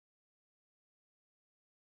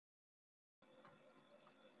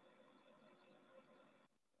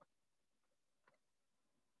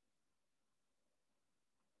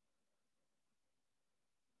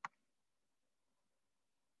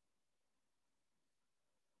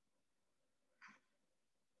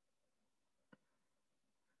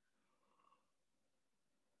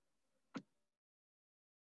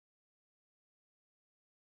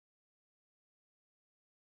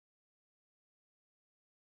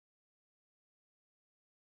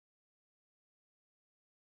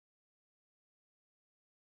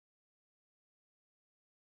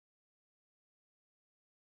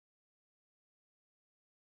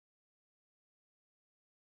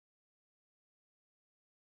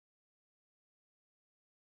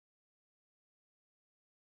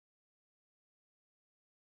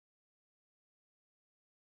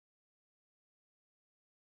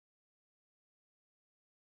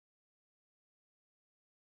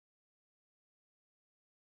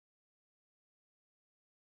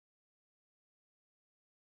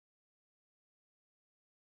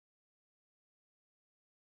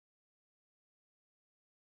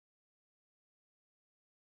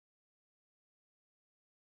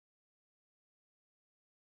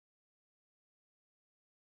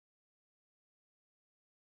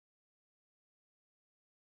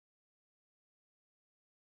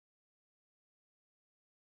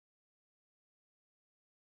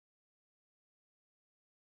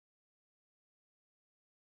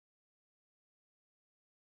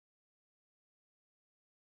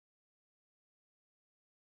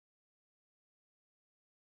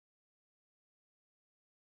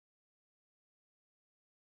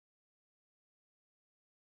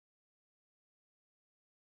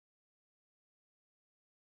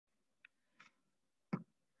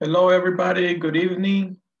Hello, everybody. Good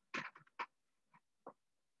evening.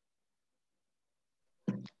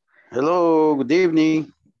 Hello, good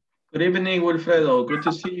evening. Good evening, Wilfredo. Good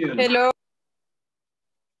to see you. Hello.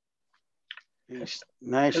 It's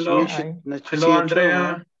nice Hello. to meet you. Hi. Nice to Hello, see you too, man.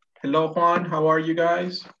 Andrea. Hello, Juan. How are you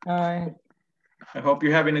guys? Hi. I hope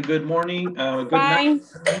you're having a good morning, good Fine.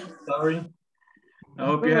 night. Sorry. I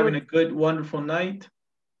hope you're having a good, wonderful night.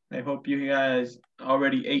 I hope you guys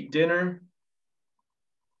already ate dinner,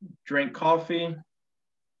 drank coffee,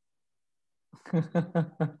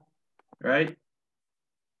 right?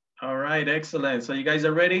 All right, excellent. So you guys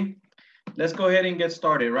are ready? Let's go ahead and get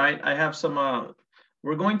started, right? I have some,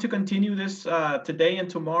 we're going to continue this today and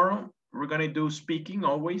tomorrow. We're going to do speaking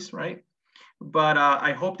always, right? But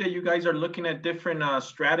I hope that you guys are looking at different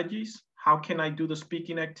strategies. How can I do the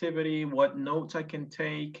speaking activity? What notes I can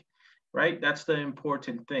take, right? That's the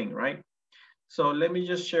important thing, right? So let me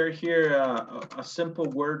just share here a simple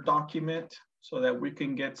Word document so that we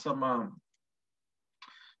can get some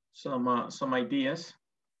ideas.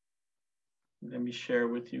 Let me share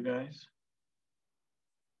with you guys.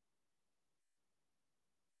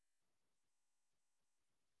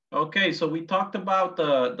 Okay, so we talked about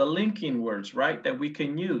the linking words, right, that we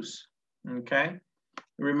can use, okay?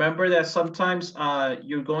 Remember that sometimes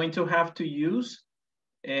you're going to have to use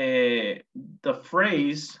the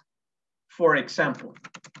phrase, for example,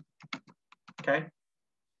 okay?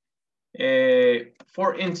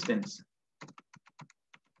 For instance,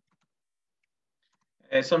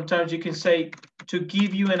 sometimes you can say, to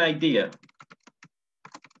give you an idea,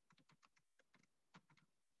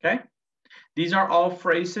 okay? These are all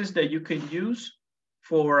phrases that you can use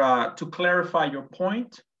for to clarify your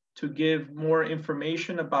point, to give more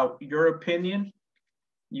information about your opinion.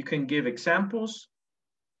 You can give examples.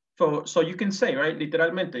 So you can say, right,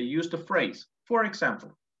 literalmente, use the phrase, for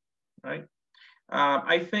example, right?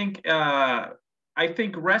 I think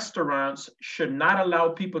restaurants should not allow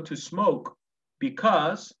people to smoke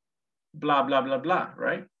because blah, blah, blah, blah,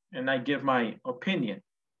 right? And I give my opinion.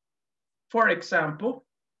 For example,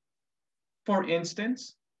 for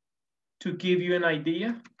instance, to give you an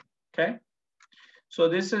idea, okay? So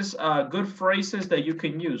this is good phrases that you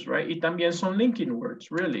can use, right? Y también son linking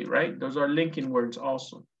words, really, right? Those are linking words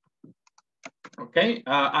also. Okay,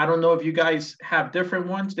 I don't know if you guys have different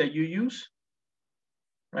ones that you use,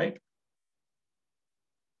 right?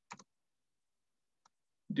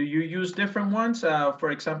 Do you use different ones? For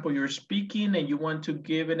example, you're speaking and you want to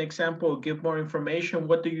give an example, give more information.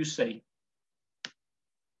 What do you say?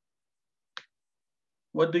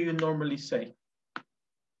 What do you normally say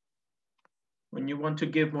when you want to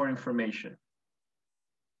give more information?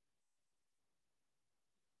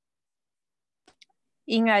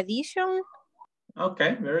 In addition.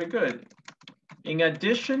 Okay, very good. In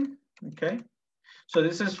addition, okay. So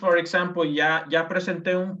this is, for example, ya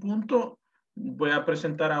presenté un punto, voy a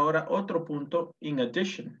presentar ahora otro punto in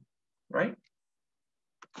addition, right?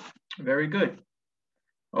 Very good.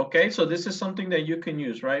 Okay, so this is something that you can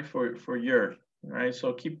use, right, for your, right?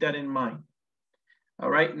 So keep that in mind. All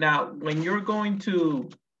right, now, when you're going to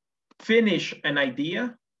finish an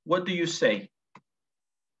idea, what do you say,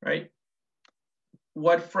 right?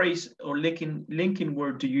 What phrase or linking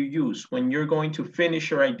word do you use when you're going to finish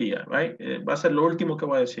your idea, right? Va a ser lo último que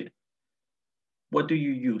voy a decir. What do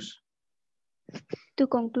you use? To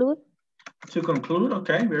conclude. To conclude,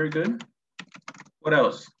 okay, very good. What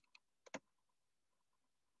else?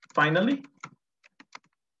 Finally,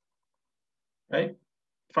 right?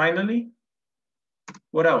 Finally,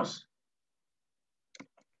 what else?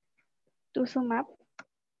 To sum up.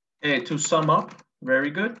 To sum up, very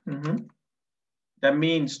good. That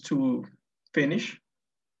means to finish,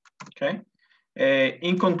 okay?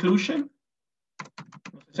 In conclusion,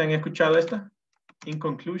 no sé si han escuchado esta. In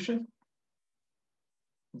conclusion,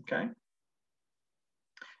 okay?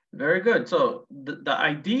 Very good. So the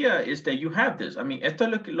idea is that you have this. I mean, esto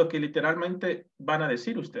es lo que literalmente van a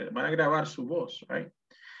decir ustedes. Van a grabar su voz, right?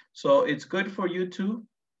 So it's good for you to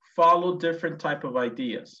follow different type of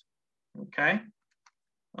ideas, okay?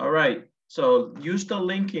 All right. So use the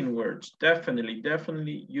linking words.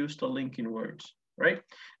 Definitely use the linking words, right?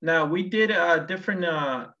 Now we did different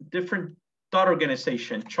thought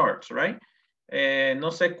organization charts, right?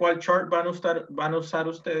 No sé cuál chart van a usar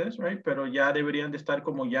ustedes, right? Pero ya deberían de estar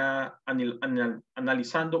como ya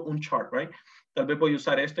analizando un chart, right? Tal vez voy a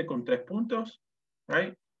usar este con 3 puntos,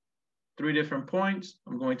 right? 3 different points.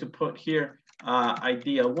 I'm going to put here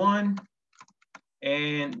idea 1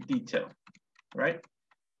 and detail, right?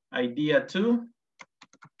 Idea 2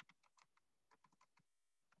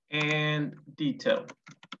 and detail,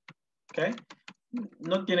 okay?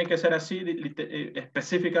 No tiene que ser así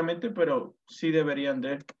específicamente, pero sí deberían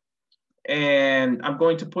de. And I'm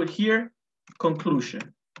going to put here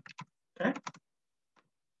conclusion. Okay.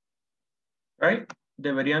 Right?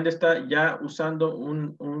 Deberían de estar ya usando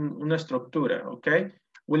una estructura. Okay.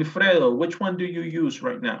 Wilfredo, which one do you use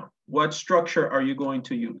right now? What structure are you going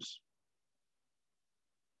to use?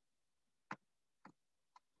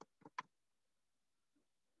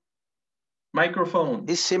 Microphone.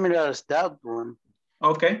 It's similar as that one.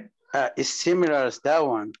 Okay. It's similar as that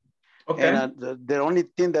one. Okay. And the only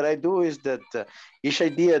thing that I do is that each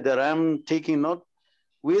idea that I'm taking note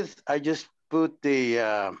with, I just put the,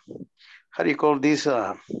 how do you call this?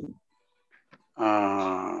 How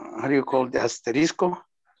do you call the asterisco?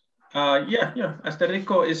 Yeah.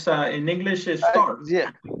 Asterisco is in English is star.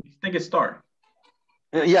 Yeah. I think it's star.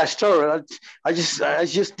 Yeah, star.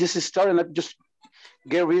 This is star, and I just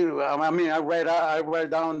get rid. I mean, I write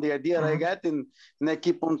down the idea that I got, and I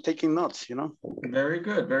keep on taking notes. You know. Very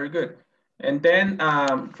good, very good. And then,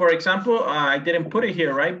 for example, I didn't put it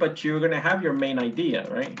here, right? But you're gonna have your main idea,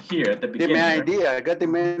 right? Here at the beginning. The main right? idea. I got the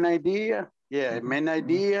main idea. Yeah, main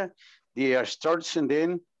idea. The starts, and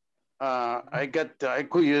then I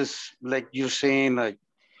could use, like you're saying, like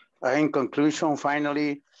in conclusion,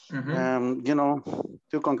 finally, you know,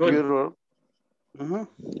 to conclude.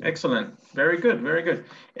 Excellent. Very good. Very good.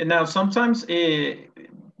 And now sometimes the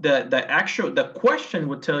question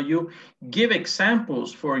would tell you, give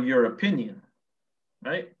examples for your opinion,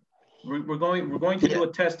 right? We're going to do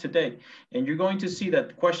a test today, and you're going to see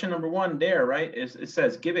that question number 1 there, right? It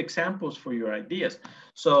says give examples for your ideas.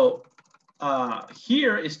 So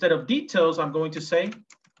here, instead of details, I'm going to say,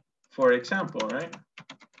 for example, right?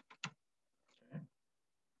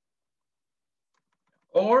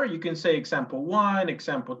 Or you can say example 1,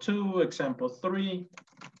 example 2, example 3.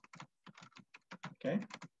 Okay.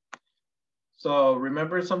 So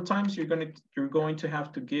remember, sometimes you're going to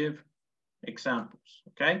have to give examples.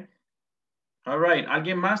 Okay. All right.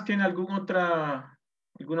 ¿Alguien más tiene alguna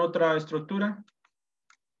otra estructura?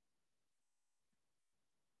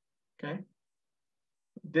 Okay.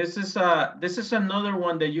 This is another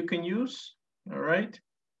one that you can use. All right.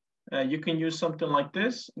 You can use something like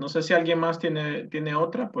this. No sé si alguien más tiene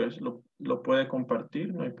otra, pues lo puede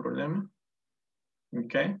compartir, no hay problema.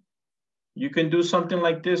 Okay. You can do something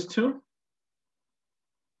like this too.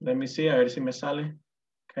 Let me see, a ver si me sale.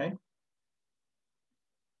 Okay.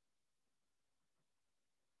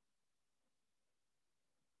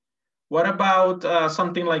 What about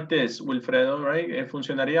something like this, Wilfredo, right?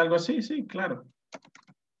 ¿Funcionaría algo así? Sí, claro.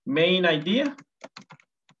 Main idea.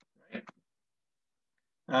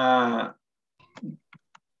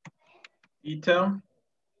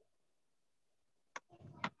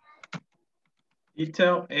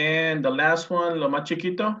 Detail, and the last one, lo más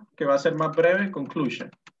chiquito, que va a ser más breve, conclusion.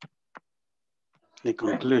 The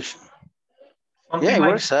conclusion. Okay. Yeah, it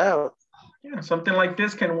works out. Yeah, something like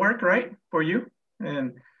this can work, right, for you?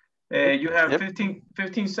 And you have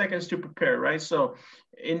 15 seconds to prepare, right? So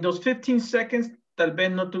in those 15 seconds, tal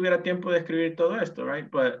vez no tuviera tiempo de escribir todo esto, right?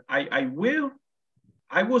 But I will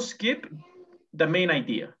skip the main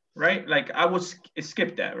idea, right? Like I will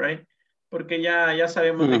skip that, right? Porque ya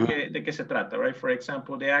sabemos de qué se trata, right? For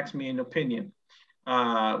example, they asked me an opinion.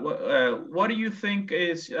 What do you think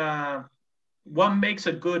is, what makes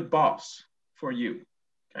a good boss for you?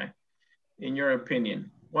 Okay, in your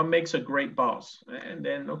opinion, what makes a great boss? And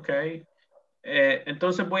then, okay,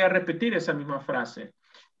 entonces voy a repetir esa misma frase.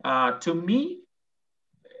 To me,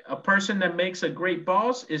 a person that makes a great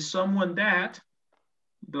boss is someone that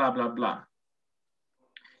blah, blah, blah.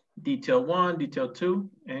 Detail 1, detail 2,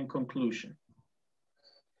 and conclusion.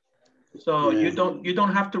 So you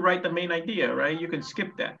don't have to write the main idea, right? You can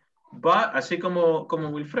skip that. But así como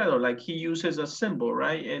Wilfredo, like he uses a symbol,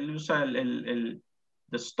 right? Él usa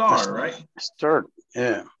the star, right? Star,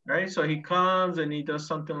 yeah. Right. So he comes and he does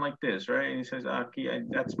something like this, right? And he says, "Aquí,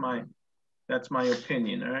 that's my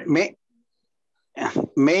opinion, all right?"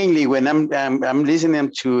 Mainly when I'm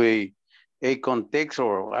listening to a context,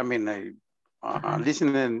 or I mean,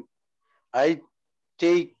 listening, I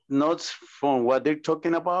take notes from what they're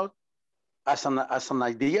talking about as an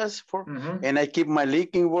ideas for, and I keep my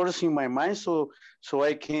linking words in my mind so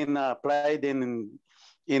I can apply them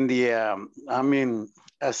in the I mean,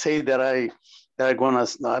 say that they're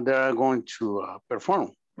going to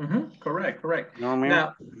perform. Correct. You know what I mean?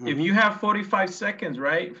 Now, if you have 45 seconds,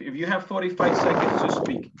 right? If you have 45 seconds to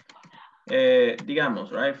speak,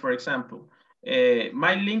 digamos, right? For example,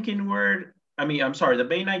 my linking word, the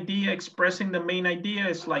main idea, expressing the main idea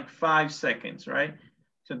is like 5 seconds, right?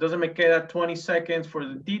 So entonces me queda 20 seconds for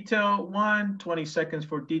the detail 1, 20 seconds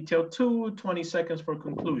for detail 2, 20 seconds for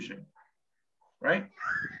conclusion, right?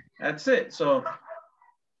 That's it. So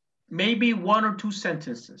maybe 1 or 2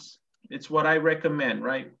 sentences. It's what I recommend,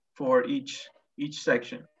 right? For each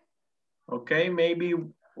section. Okay, maybe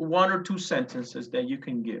 1 or 2 sentences that you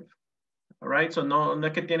can give. All right, so no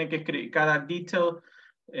es que tienen que escribir cada detail,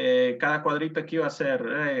 cada cuadrito aquí va a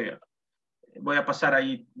ser, voy a pasar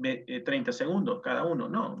ahí 30 segundos cada uno.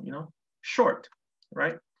 No, you know, short,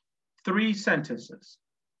 right? 3 sentences,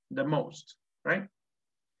 the most, right?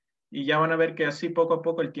 Y ya van a ver que así poco a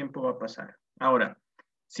poco el tiempo va a pasar. Ahora,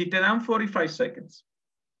 si te dan 45 seconds,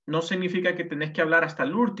 no significa que tenés que hablar hasta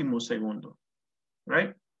el último segundo,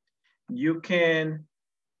 right? You can,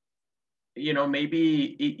 you know,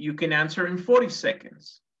 maybe you can answer in 40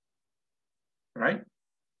 seconds, right?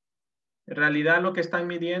 En realidad lo que están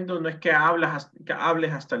midiendo no es que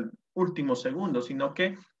hables hasta el último segundo, sino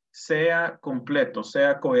que sea completo,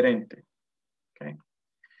 sea coherente. Okay.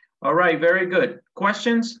 All right, very good.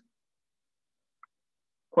 Questions?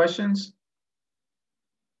 Questions?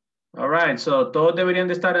 All right, so todos deberían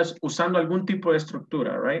de estar usando algún tipo de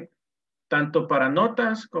estructura, right? Tanto para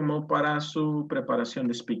notas como para su preparación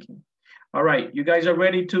de speaking. All right, you guys are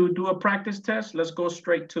ready to do a practice test? Let's go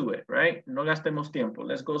straight to it, right? No gastemos tiempo.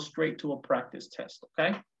 Let's go straight to a practice test,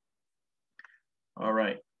 okay? All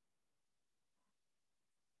right.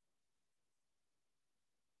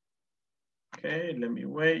 Okay, let me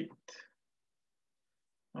wait.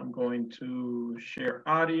 I'm going to share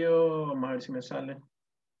audio. Vamos a ver si me sale.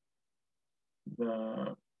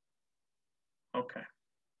 Okay.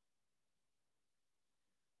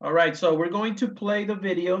 All right, so we're going to play the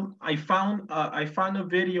video. I found a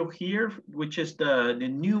video here, which is the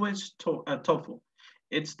newest TOEFL.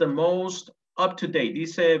 It's the most up-to-date.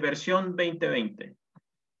 Dice versión 2020.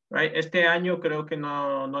 Right? Este año creo que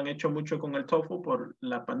no han hecho mucho con el TOEFL por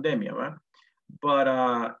la pandemia, ¿verdad? But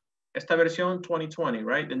esta versión 2020,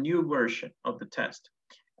 right? The new version of the test.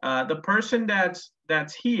 The person that's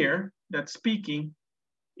here, that's speaking,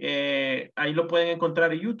 ahí lo pueden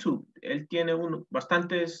encontrar en YouTube. Él tiene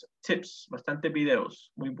bastantes tips, bastantes videos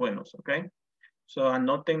muy buenos, ¿ok? So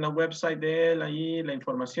anoten la website de él ahí, la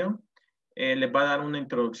información. Les va a dar una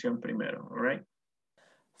introducción primero, all right?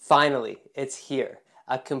 Finally, it's here.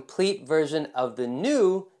 A complete version of the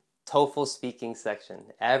new TOEFL speaking section.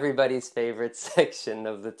 Everybody's favorite section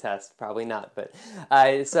of the test. Probably not, but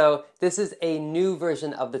so this is a new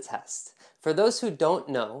version of the test. For those who don't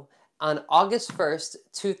know, on August 1st,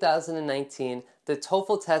 2019, the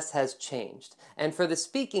TOEFL test has changed. And for the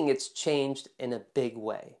speaking, it's changed in a big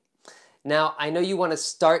way. Now, I know you want to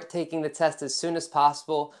start taking the test as soon as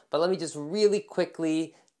possible, but let me just really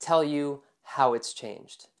quickly tell you how it's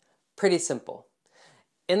changed. Pretty simple.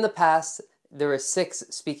 In the past, there were 6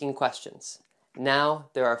 speaking questions. Now,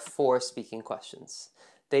 there are 4 speaking questions.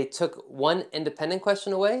 They took 1 independent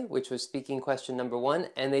question away, which was speaking question number 1,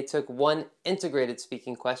 and they took 1 integrated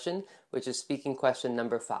speaking question, which is speaking question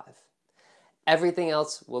number 5. Everything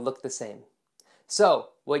else will look the same.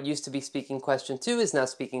 So, what used to be speaking question 2 is now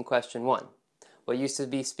speaking question 1. What used to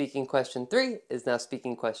be speaking question 3 is now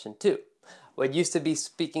speaking question 2. What used to be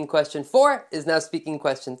speaking question 4 is now speaking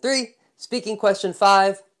question 3. Speaking question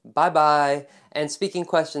 5, bye-bye. And speaking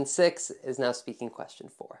question 6 is now speaking question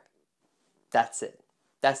 4. That's it.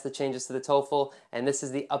 That's the changes to the TOEFL, and this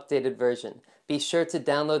is the updated version. Be sure to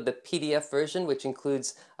download the PDF version, which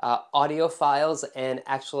includes audio files and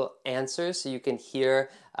actual answers, so you can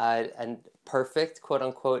hear a perfect,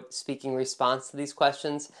 quote-unquote, speaking response to these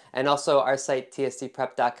questions. And also our site,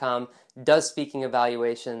 tstprep.com, does speaking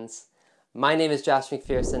evaluations. My name is Josh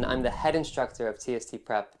McPherson. I'm the head instructor of TST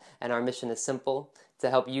Prep, and our mission is simple: to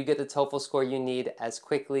help you get the TOEFL score you need as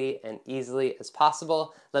quickly and easily as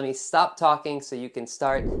possible. Let me stop talking so you can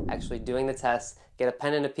start actually doing the test. Get a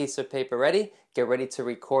pen and a piece of paper ready. Get ready to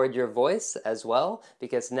record your voice as well,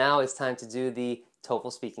 because now it's time to do the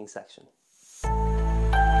TOEFL speaking section.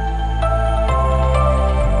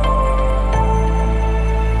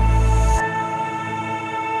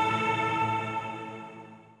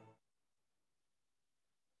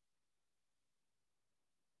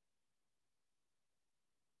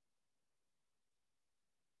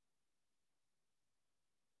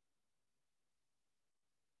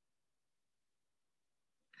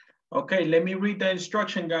 Okay, let me read the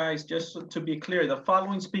instruction, guys, just to be clear. The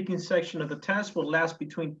following speaking section of the test will last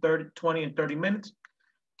between 20 and 30 minutes.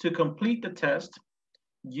 To complete the test,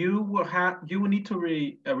 you will need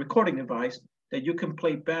to a recording device that you can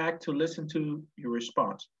play back to listen to your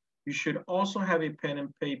response. You should also have a pen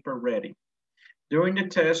and paper ready. During the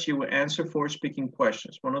test, you will answer 4 speaking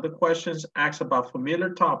questions. One of the questions asks about familiar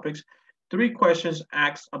topics. 3 questions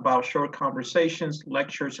ask about short conversations,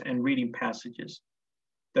 lectures, and reading passages.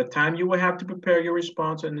 The time you will have to prepare your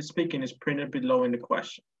response and the speaking is printed below in the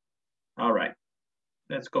question. All right,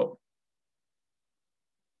 let's go.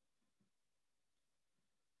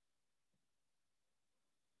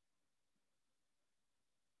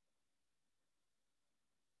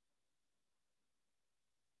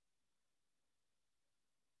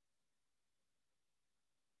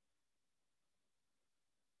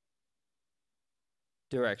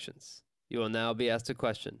 Directions. You will now be asked a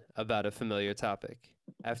question about a familiar topic.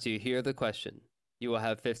 After you hear the question, you will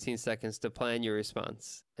have 15 seconds to plan your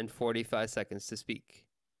response and 45 seconds to speak.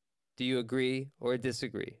 Do you agree or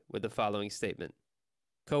disagree with the following statement?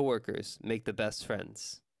 Coworkers make the best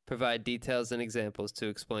friends. Provide details and examples to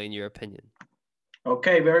explain your opinion.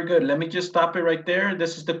 Okay, very good. Let me just stop it right there.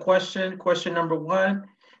 This is the question. Question number 1.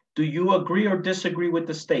 Do you agree or disagree with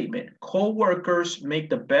the statement? Co-workers make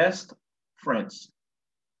the best friends.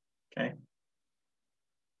 Okay.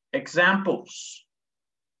 Examples.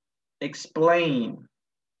 Explain.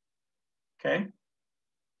 Okay.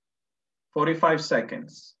 45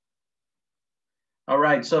 seconds. All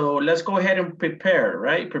right, so let's go ahead and prepare,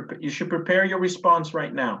 right? You should prepare your response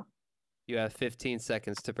right now. You have 15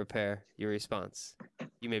 seconds to prepare your response.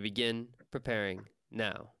 You may begin preparing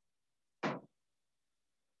now.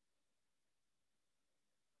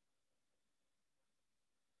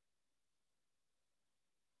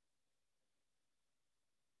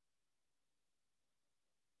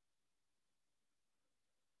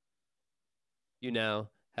 You now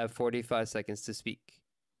have 45 seconds to speak.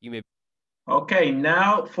 You may. Okay,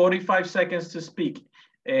 now 45 seconds to speak.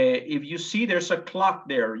 If you see there's a clock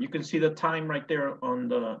there, you can see the time right there on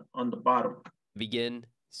the bottom. Begin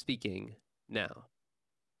speaking now.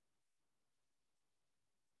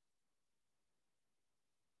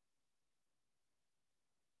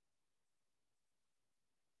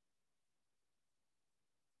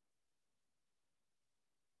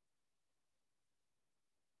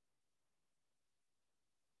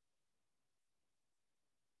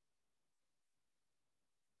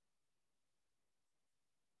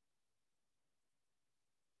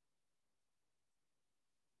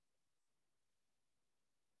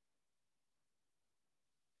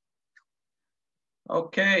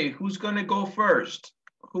 Okay, who's gonna go first?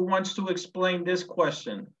 Who wants to explain this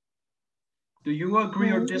question? Do you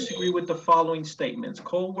agree or disagree with the following statements?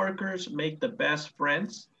 Co-workers make the best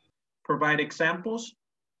friends. Provide examples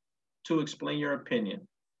to explain your opinion.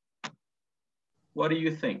 What do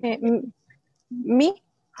you think? Me?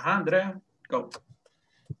 Andrea, go.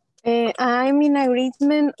 I'm in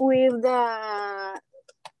agreement with the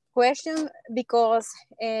question because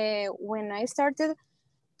when I started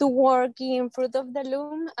to work in Fruit of the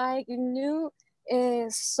Loom, I knew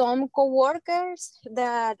some coworkers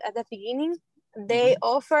that at the beginning they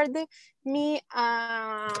offered me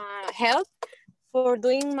help for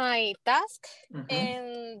doing my task,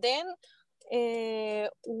 and then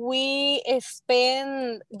we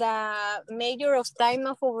spend the major of time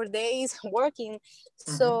of our days working.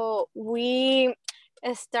 So we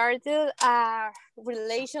started a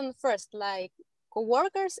relation first, like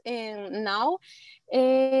co-workers, and now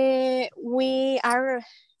we are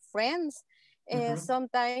friends.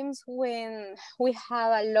 Sometimes when we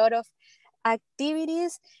have a lot of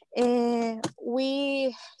activities,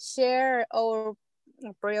 we share our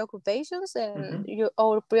preoccupations and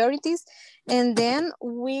our priorities, and then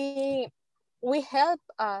we help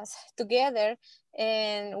us together,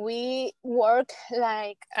 and we work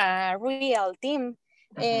like a real team.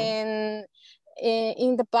 And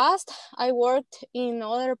in the past I worked in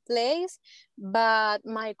other place, but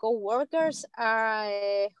my co-workers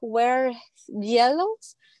were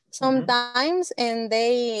jealous sometimes, and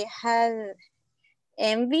they had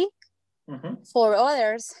envy for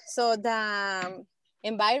others. So the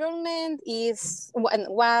environment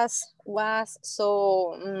was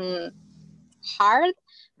so hard,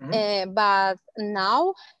 but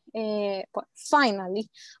now finally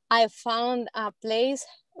I found a place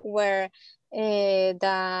where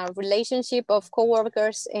the relationship of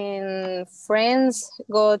coworkers and friends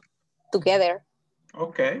go together.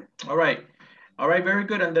 Okay, all right, very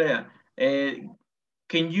good, Andrea.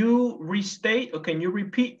 Can you restate or can you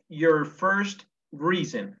repeat your first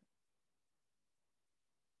reason?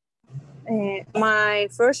 My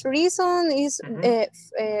first reason is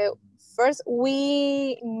first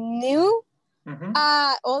we knew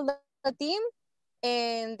all the team,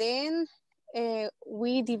 and then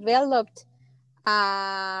we developed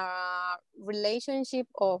a relationship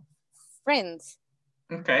of friends.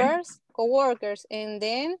 Okay. First, co-workers, and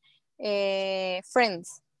then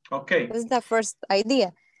friends. Okay. This is the first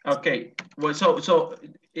idea. Okay. Well, so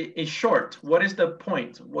in short, what is the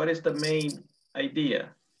point? What is the main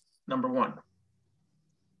idea? Number one.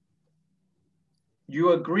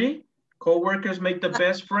 You agree? Co-workers make the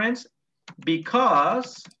best friends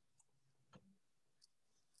because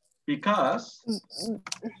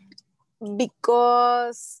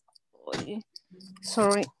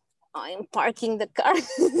sorry, I'm parking the car.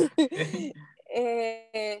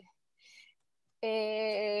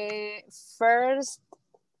 First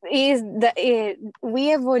is that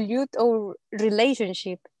we evolve our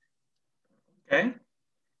relationship. Okay.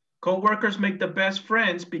 Co-workers make the best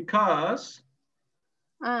friends because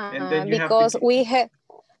and then you because have to, we have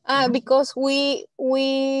because we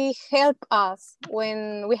help us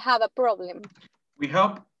when we have a problem. We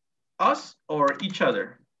help us or each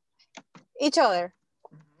other? Each other.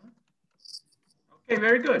 Okay,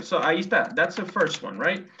 very good. So ahí está. That's the first one,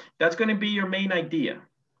 right? That's going to be your main idea,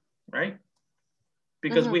 right?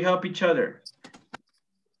 Because we help each other.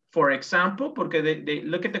 For example, porque they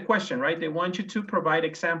look at the question, right? They want you to provide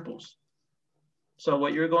examples. So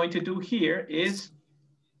what you're going to do here is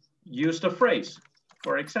use the phrase,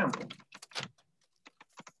 for example.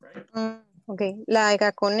 Right? Okay, like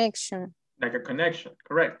a connection. Like a connection,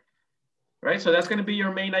 correct. Right, so that's going to be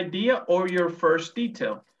your main idea or your first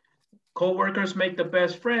detail. Co-workers make the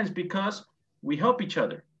best friends because we help each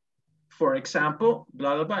other. For example,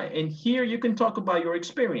 blah, blah, blah. And here you can talk about your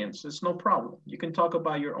experience. It's no problem. You can talk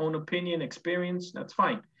about your own opinion, experience. That's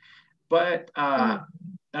fine. But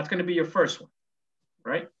that's going to be your first one,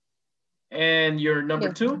 right? And your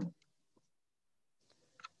number two?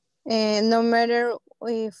 No matter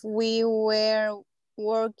if we were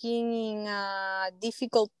working in a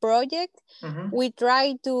difficult project, we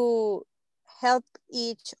try to help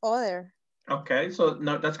each other. Okay, so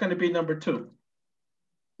no, that's going to be number two.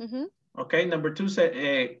 Okay, number two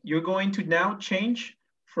said you're going to now change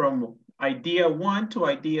from idea one to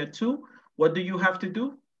idea two. What do you have to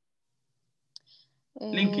do?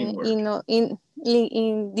 Linking word. In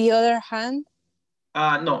the other hand.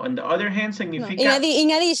 No, on the other hand, significa. No,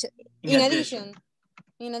 in addition.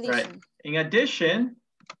 Right. In addition,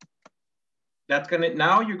 that's gonna,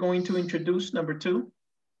 now you're going to introduce number two.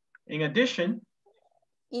 In addition,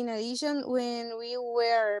 when we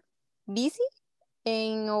were busy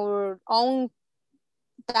in our own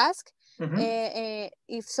task,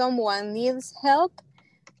 if someone needs help,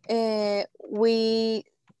 we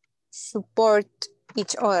support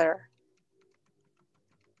each other.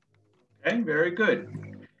 Okay, very good.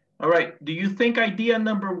 All right, do you think idea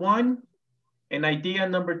number one and idea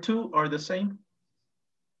number two are the same?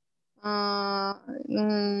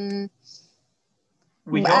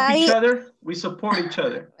 We help each other, we support each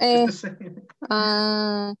other. It's the same.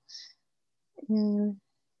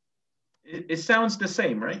 It sounds the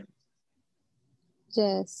same, right?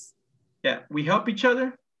 Yes. Yeah, we help each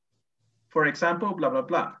other, for example, blah, blah,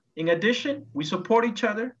 blah. In addition, we support each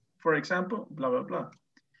other, for example, blah, blah, blah.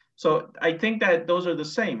 So I think that those are the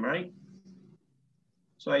same, right?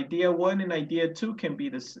 So idea one and idea two can be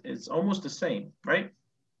this, it's almost the same, right?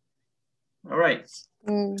 All right.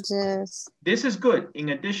 Yes. This is good. In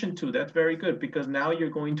addition to, that's very good because now you're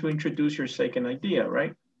going to introduce your second idea,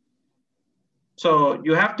 right? So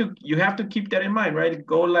you have to keep that in mind, right?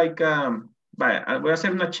 Go like, voy a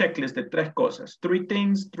hacer una checklist de tres cosas. Three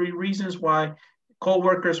things, three reasons why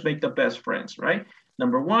co-workers make the best friends, right?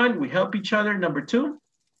 Number one, we help each other. Number two,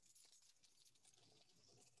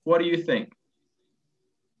 what do you think?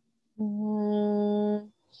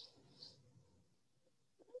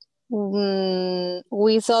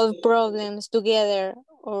 We solve problems together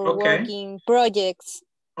or work in projects.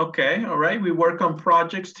 Okay, all right. We work on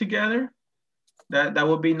projects together. That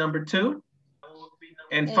would be number two.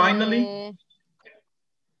 And finally?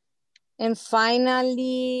 And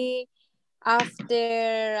finally,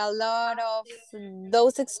 after a lot of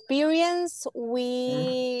those experience,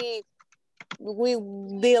 we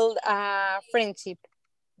build a friendship.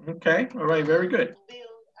 Okay, all right, very good.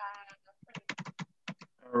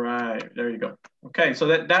 All right, there you go. Okay, so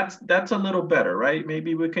that's a little better, right?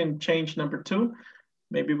 Maybe we can change number two.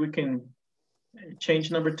 Maybe we can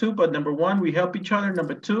change number two, but number one, we help each other.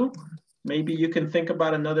 Number two, maybe you can think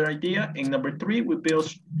about another idea. And number three, we build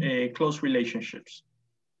close relationships.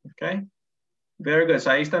 Okay, very good.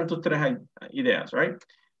 So ahí están tus tres ideas, right?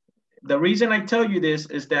 The reason I tell you this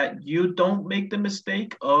is that you don't make the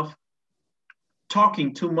mistake of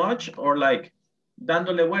talking too much or like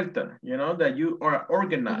dándole vuelta, you know, that you are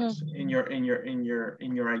organized in your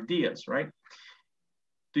ideas, right?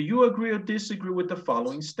 Do you agree or disagree with the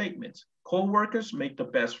following statements? Co-workers make the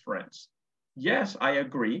best friends. Yes, I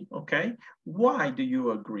agree, okay? Why do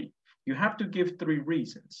you agree? You have to give 3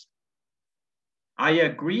 reasons. I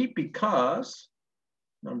agree because,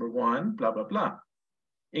 number 1, blah, blah, blah.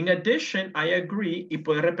 In addition, I agree, y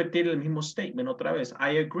puede repetir el mismo statement otra vez.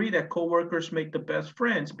 I agree that coworkers make the best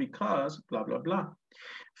friends because blah, blah, blah.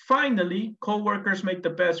 Finally, coworkers make the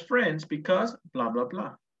best friends because blah, blah,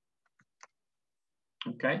 blah.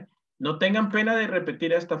 Okay? No tengan pena de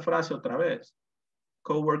repetir esta frase otra vez.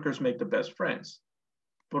 Coworkers make the best friends.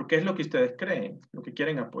 Porque es lo que ustedes creen, lo que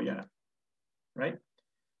quieren apoyar. Right?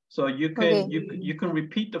 So you can, you can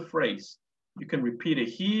repeat the phrase. You can repeat it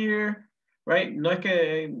here. Right? No es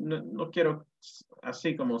que, no quiero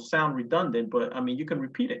así como sound redundant, but I mean, you can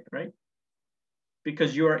repeat it, right?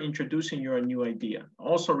 Because you are introducing your new idea.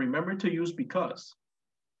 Also, remember to use because.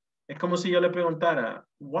 Es como si yo le preguntara,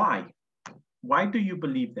 why? Why do you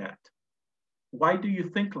believe that? Why do you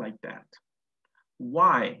think like that?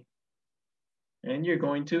 Why? And you're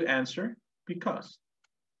going to answer because.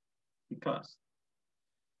 Because.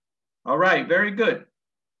 All right, very good.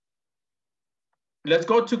 Let's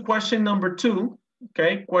go to question number 2.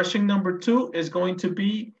 Okay, question number 2 is going to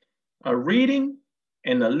be a reading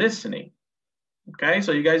and a listening. Okay,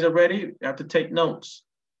 so you guys are ready? You have to take notes.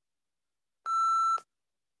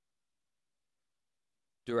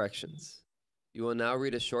 Directions. You will now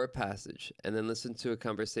read a short passage and then listen to a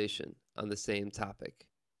conversation on the same topic.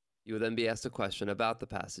 You will then be asked a question about the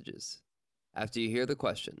passages. After you hear the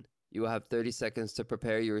question, you will have 30 seconds to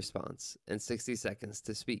prepare your response and 60 seconds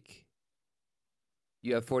to speak.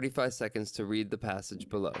 You have 45 seconds to read the passage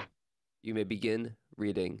below. You may begin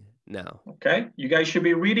reading now. Okay, you guys should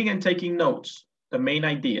be reading and taking notes. The main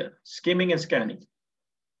idea, skimming and scanning.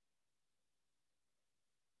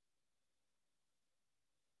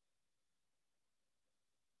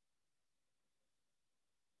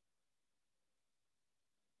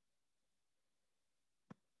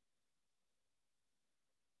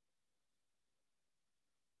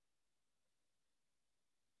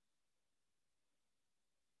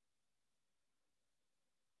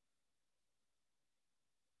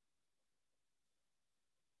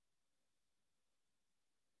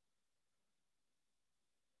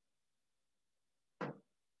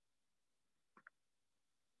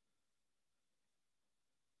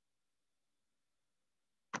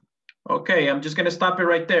 Okay, I'm just gonna stop it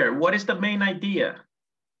right there. What is the main idea?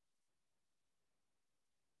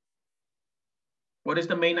 What is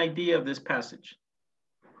the main idea of this passage?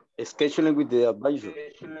 Scheduling with the advisor.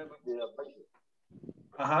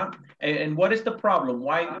 Uh-huh. And what is the problem?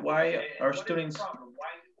 Why are students,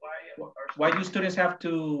 why do students have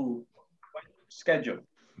to schedule?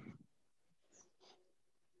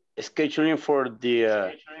 Scheduling for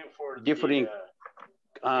the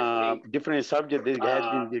different subjects that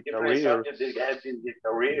have in the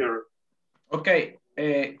career. Okay,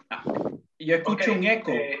 yo escucho un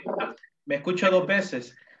eco, me escucho 2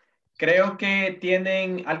 veces. Creo que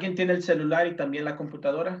alguien tiene el celular y también la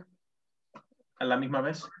computadora a la misma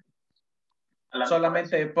vez.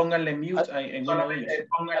 Solamente pónganle mute en uno de ellos.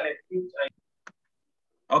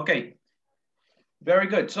 Okay, very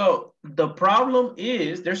good. So the problem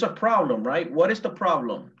is, there's a problem, right? What is the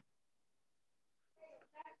problem?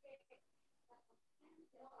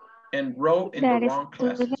 Enroll in the wrong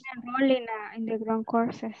classes. Enroll in the wrong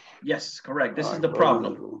courses. Yes, correct. This is the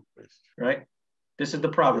problem, right? This is the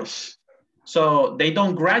problem. So they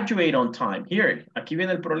don't graduate on time. Here, aquí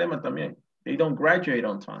viene el problema también. They don't graduate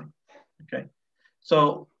on time, okay?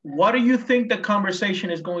 So what do you think the conversation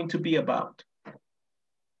is going to be about?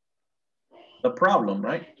 The problem,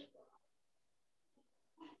 right?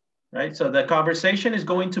 Right, so the conversation is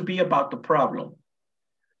going to be about the problem.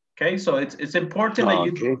 Okay, so it's important that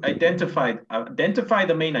you identify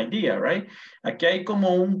the main idea, right? Aquí hay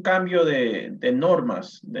como un cambio de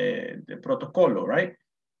normas, de protocolo, right?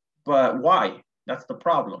 But why? That's the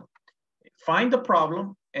problem. Find the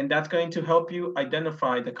problem, and that's going to help you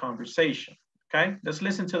identify the conversation. Okay, let's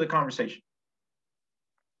listen to the conversation.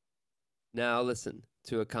 Now listen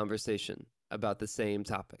to a conversation about the same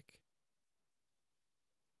topic.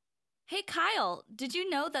 Hey Kyle, did you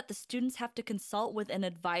know that the students have to consult with an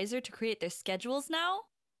advisor to create their schedules now?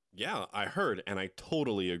 Yeah, I heard, and I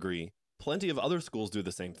totally agree. Plenty of other schools do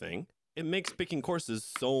the same thing. It makes picking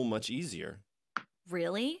courses so much easier.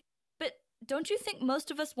 Really? But don't you think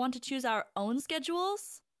most of us want to choose our own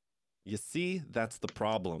schedules? You see, that's the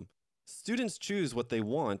problem. Students choose what they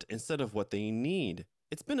want instead of what they need.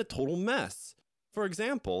 It's been a total mess. For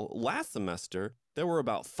example, last semester, there were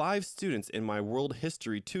about 5 students in my World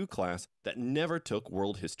History 2 class that never took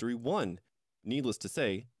World History 1. Needless to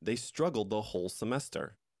say, they struggled the whole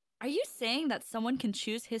semester. Are you saying that someone can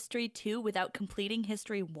choose History 2 without completing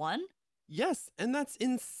History 1? Yes, and that's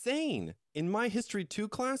insane. In my History 2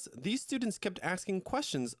 class, these students kept asking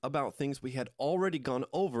questions about things we had already gone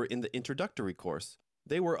over in the introductory course.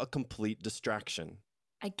 They were a complete distraction.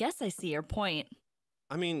 I guess I see your point.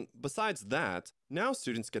 I mean, besides that, now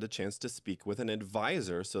students get a chance to speak with an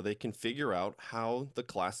advisor so they can figure out how the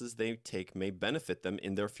classes they take may benefit them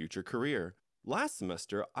in their future career. Last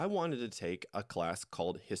semester, I wanted to take a class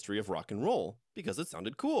called History of Rock and Roll because it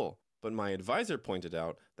sounded cool, but my advisor pointed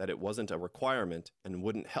out that it wasn't a requirement and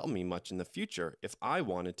wouldn't help me much in the future if I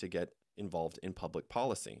wanted to get involved in public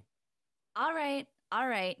policy. All right.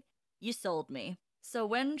 You sold me. So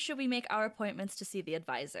when should we make our appointments to see the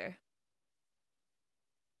advisor?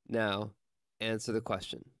 Now, answer the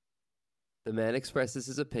question. The man expresses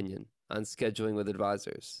his opinion on scheduling with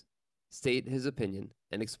advisors. State his opinion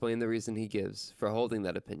and explain the reason he gives for holding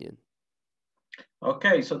that opinion.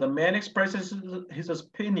 Okay, so the man expresses his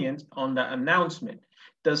opinions on the announcement.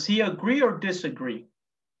 Does he agree or disagree?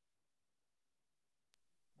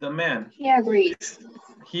 The man. He agrees.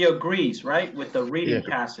 He agrees, right, with the reading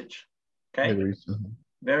passage. Okay, Agrees.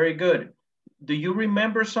 very good. Do you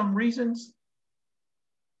remember some reasons?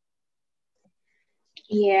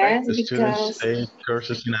 Yes, The students because take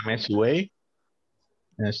courses in a messy way,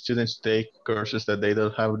 and students take courses that they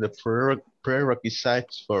don't have the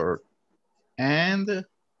prerequisites for, and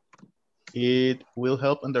it will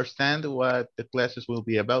help understand what the classes will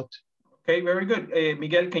be about. Okay, very good.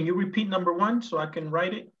 Miguel, can you repeat number one so I can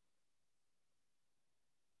write it?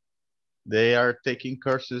 They are taking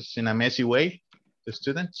courses in a messy way, the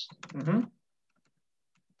students. Mm-hmm.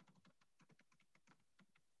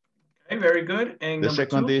 Okay, very good. And the number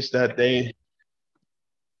second two? is that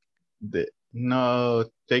not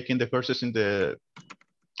taking the courses in the,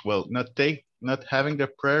 well, not having the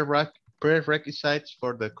prerequisites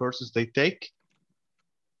for the courses they take.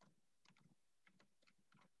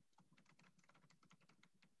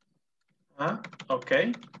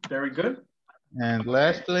 Okay, very good. And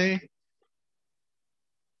lastly,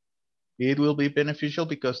 it will be beneficial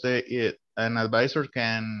because an advisor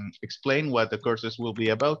can explain what the courses will be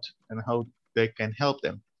about and how they can help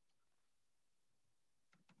them.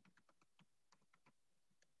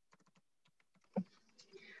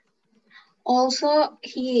 also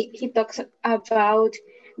he talks about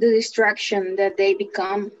the distraction that they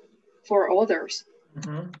become for others.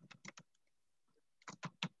 Mm-hmm.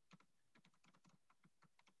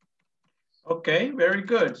 Okay, very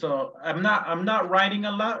good. So I'm not writing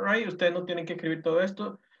a lot, right? Ustedes no tienen que escribir todo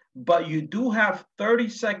esto, but you do have 30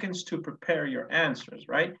 seconds to prepare your answers,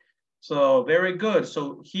 right? So very good.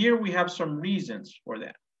 So here we have some reasons for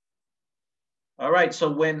that. All right, so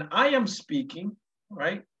when I am speaking,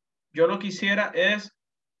 right? Yo lo que hiciera es,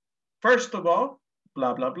 first of all,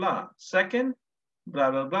 blah, blah, blah. Second, blah,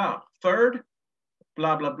 blah, blah. Third,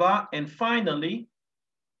 blah, blah, blah. And finally,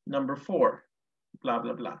 number 4, blah,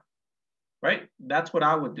 blah, blah. Right? That's what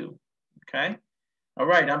I would do, okay? All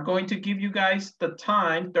right, I'm going to give you guys the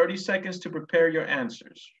time, 30 seconds to prepare your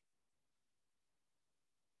answers.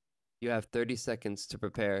 You have 30 seconds to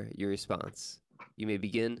prepare your response. You may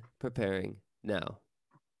begin preparing now.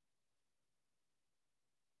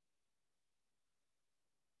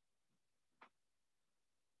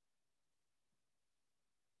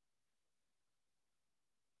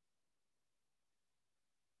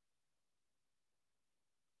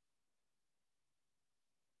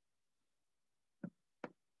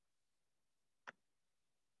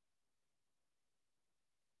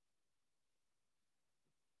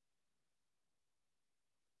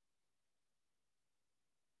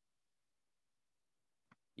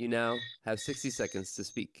 You now have 60 seconds to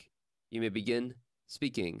speak. You may begin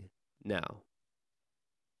speaking now.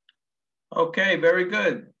 Okay, very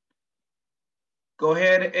good. Go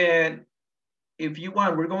ahead and if you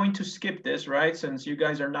want, we're going to skip this, right? Since you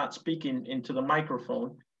guys are not speaking into the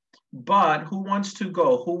microphone. But who wants to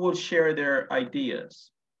go? Who will share their ideas?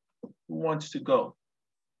 Who wants to go?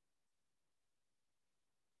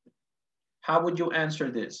 How would you answer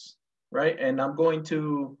this, right? And I'm going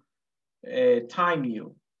to time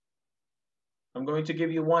you. I'm going to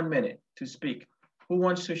give you 1 minute to speak. Who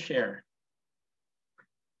wants to share?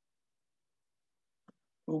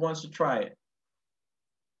 Who wants to try it?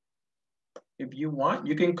 If you want,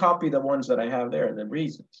 you can copy the ones that I have there, the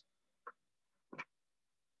reasons.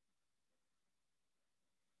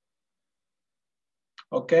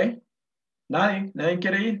 Okay, nadie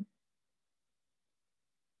quiere ir?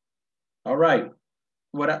 All right,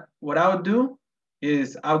 what I'll do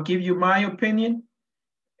is I'll give you my opinion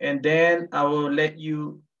and then I will let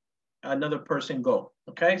you another person go.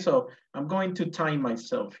 Okay, so I'm going to time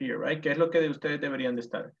myself here, right? ¿Qué es lo que ustedes deberían de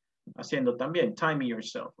estar haciendo también? Timing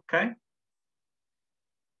yourself, okay?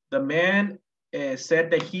 The man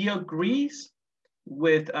said that he agrees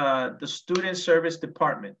with the student service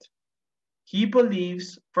department. He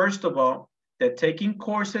believes, first of all, that taking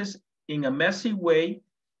courses in a messy way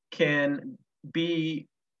can be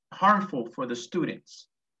harmful for the students.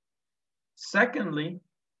 Secondly,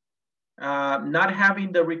 not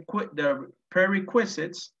having the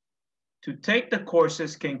prerequisites to take the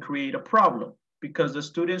courses can create a problem because the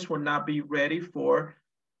students will not be ready for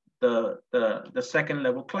the second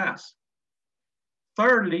level class.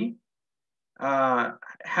 Thirdly,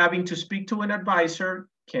 having to speak to an advisor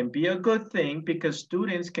can be a good thing because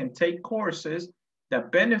students can take courses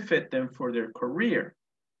that benefit them for their career.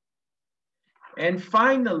 And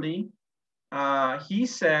finally, he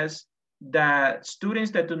says that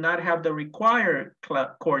students that do not have the required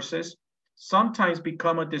courses sometimes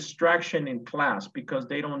become a distraction in class because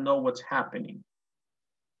they don't know what's happening.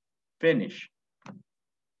 Finish.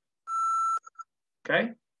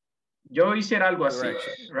 Okay? Yo hiciera algo así,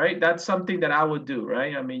 right? That's something that I would do,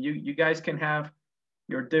 right? I mean, you guys can have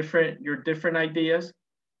your different ideas,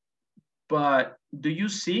 but do you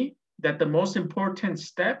see that the most important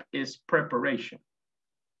step is preparation?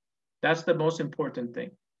 That's the most important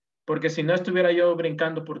thing. Porque si no estuviera yo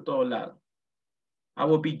brincando por todo lado, I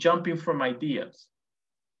will be jumping from ideas,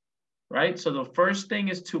 right? So the first thing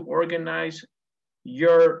is to organize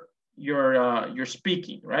your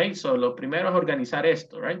speaking, right? So lo primero es organizar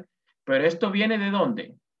esto, right? Pero esto viene de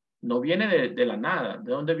dónde? No viene de la nada.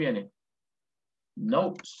 ¿De dónde viene?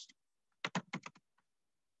 Notes.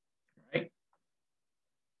 Right?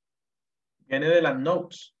 Viene de las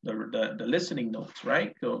notes, the listening notes,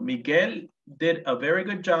 right? So Miguel did a very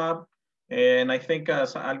good job, and I think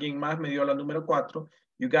alguien más me dio la número 4.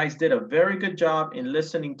 You guys did a very good job in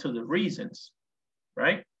listening to the reasons,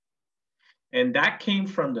 right? And that came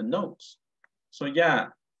from the notes. So yeah,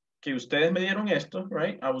 que ustedes me dieron esto,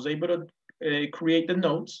 right? I was able to create the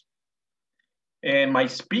notes, and my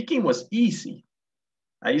speaking was easy.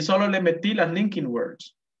 Ahí solo le metí las linking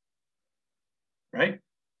words, right?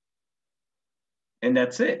 And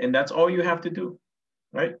that's it, and that's all you have to do,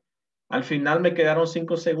 right? Al final me quedaron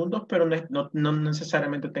 5 segundos, pero no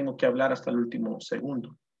necesariamente tengo que hablar hasta el último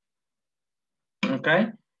segundo.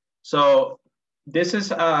 Okay? So this is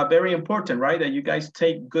very important, right? That you guys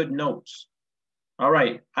take good notes. All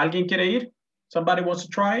right, ¿alguien quiere ir? Somebody wants to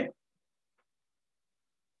try it?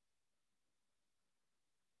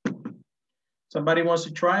 Somebody wants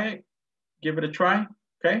to try it? Give it a try,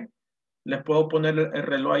 okay? Les puedo poner el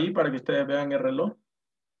reloj ahí para que ustedes vean el reloj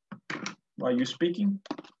while you're speaking.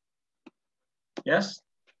 Yes?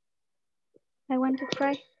 I want to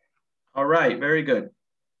try. All right, very good.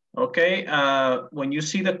 Okay, when you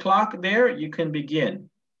see the clock there, you can begin.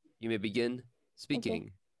 You may begin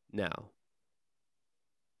speaking now.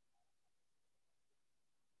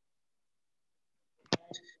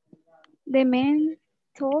 The man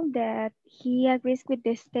told that he agrees with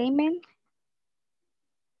the statement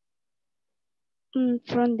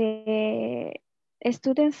from the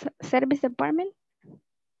students service department.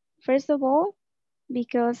 First of all,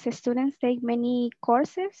 because students take many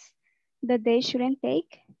courses that they shouldn't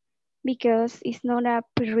take because it's not a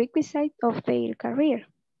prerequisite of their career.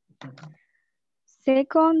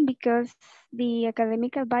 Second, because the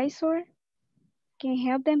academic advisor can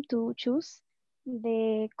help them to choose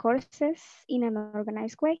the courses in an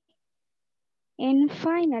organized way. And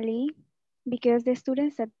finally, because the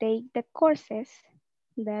students that take the courses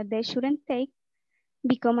that they shouldn't take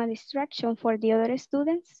become a distraction for the other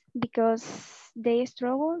students because they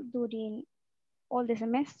struggle during all the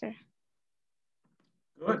semester.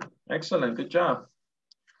 Good, excellent, good job.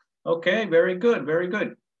 Okay, very good, very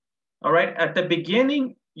good. All right, at the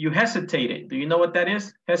beginning, you hesitated. Do you know what that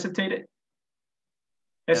is? Hesitated?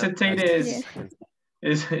 Hesitated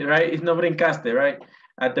is right, it's no brincaste, right?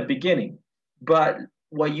 At the beginning. But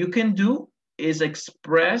what you can do is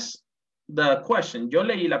express the question. Yo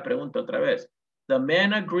leí la pregunta otra vez. The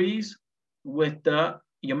man agrees with the,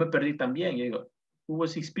 yo me perdí también. Yo digo, who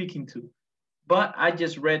was he speaking to? But I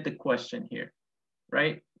just read the question here,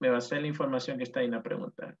 right? Me basé en la información que está ahí en la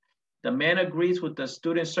pregunta. The man agrees with the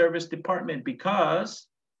student service department because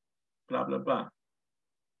blah, blah, blah.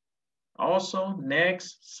 Also,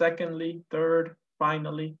 next, secondly, third,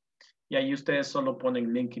 finally. Yeah, y ustedes solo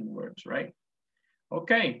ponen linking words, right?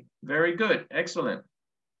 Okay, very good, excellent.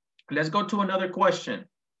 Let's go to another question.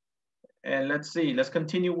 And let's see, let's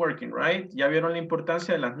continue working, right? Ya vieron la importancia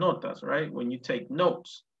de las notas, right? When you take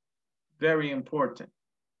notes, very important.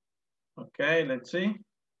 Okay, let's see.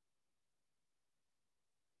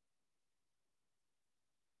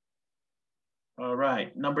 All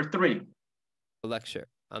right, number 3. A lecture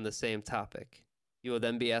on the same topic. You will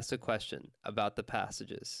then be asked a question about the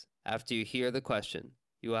passages. After you hear the question,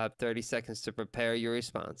 you will have 30 seconds to prepare your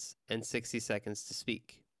response and 60 seconds to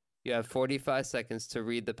speak. You have 45 seconds to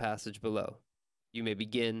read the passage below. You may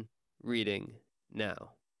begin reading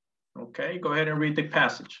now. Okay, go ahead and read the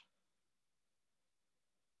passage.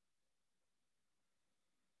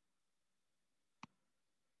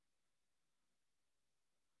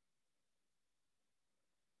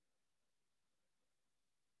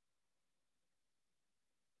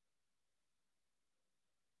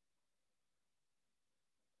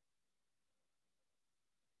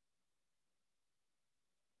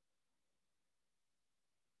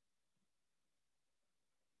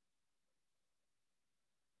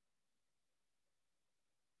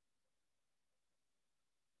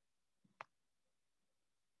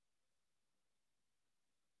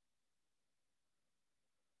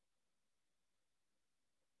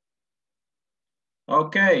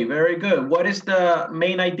 Okay, very good. What is the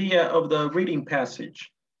main idea of the reading passage?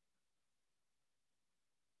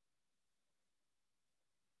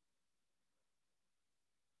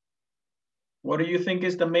 What do you think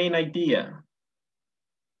is the main idea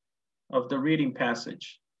of the reading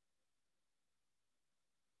passage?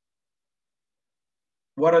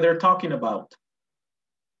 What are they talking about?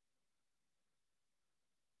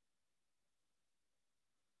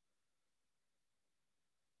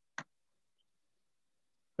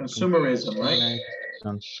 Consumerism, right?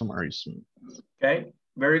 Consumerism. Okay,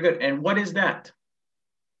 very good. And what is that?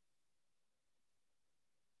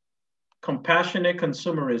 Compassionate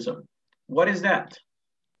consumerism. What is that?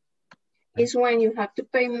 It's when you have to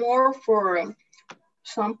pay more for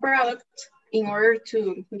some product in order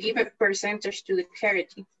to give a percentage to the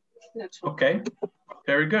charity. That's all. Okay,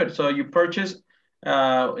 very good. So you purchase,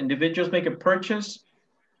 individuals make a purchase,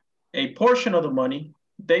 a portion of the money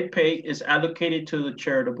they pay is allocated to the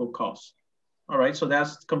charitable cause. All right, so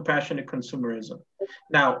that's compassionate consumerism.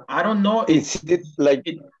 Now, I don't know. Is it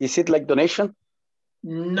like donation?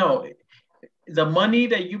 No, the money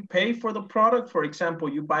that you pay for the product, for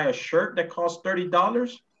example, you buy a shirt that costs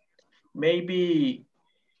 $30, maybe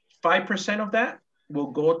 5% of that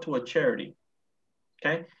will go to a charity,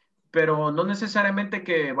 okay? Pero no necesariamente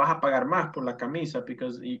que vas a pagar más por la camisa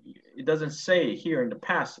because it doesn't say here in the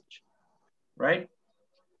passage, right?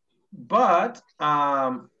 But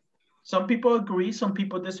some people agree, some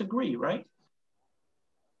people disagree, right?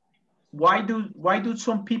 Why do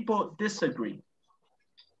some people disagree?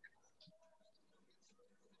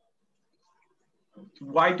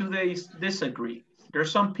 Why do they disagree? There's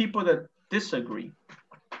some people that disagree.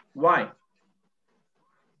 Why?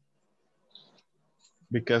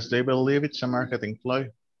 Because they believe it's a marketing ploy.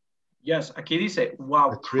 Yes, aquí dice,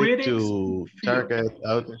 while critics to target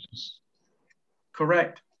audiences.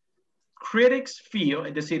 Correct. Critics feel,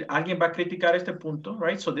 es decir, alguien va a criticar este punto,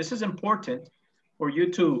 right? So this is important for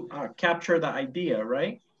you to capture the idea,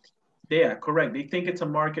 right? Yeah, correct. They think it's a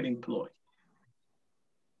marketing ploy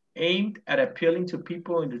aimed at appealing to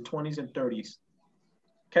people in their 20s and 30s.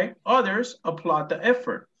 Okay, others applaud the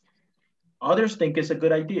effort. Others think it's a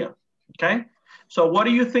good idea. Okay, so what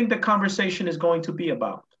do you think the conversation is going to be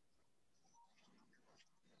about?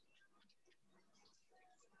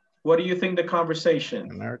 What do you think the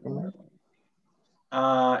conversation?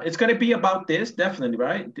 It's going to be about this, definitely,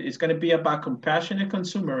 right? It's going to be about compassionate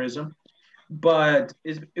consumerism, but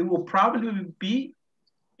it will probably be,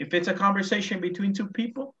 if it's a conversation between two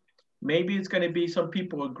people, maybe it's going to be some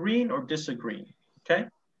people agreeing or disagreeing, okay?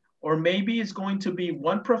 Or maybe it's going to be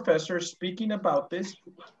one professor speaking about this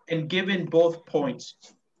and giving both points.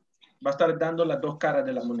 Va a estar dando las dos caras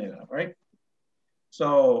de la moneda, right?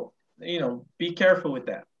 So, you know, be careful with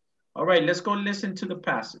that. All right, let's go listen to the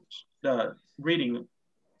passage, the reading,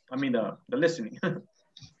 I mean, the listening.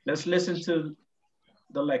 Let's listen to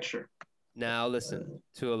the lecture. Now listen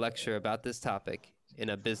to a lecture about this topic in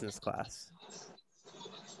a business class.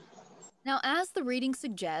 Now, as the reading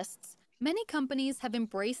suggests, many companies have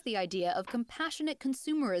embraced the idea of compassionate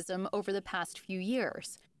consumerism over the past few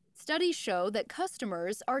years. Studies show that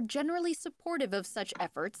customers are generally supportive of such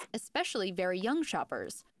efforts, especially very young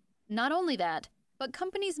shoppers. Not only that, but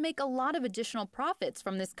companies make a lot of additional profits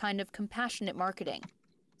from this kind of compassionate marketing.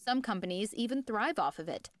 Some companies even thrive off of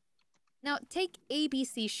it. Now, take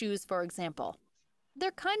ABC Shoes, for example.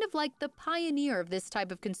 They're kind of like the pioneer of this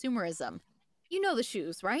type of consumerism. You know the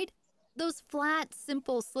shoes, right? Those flat,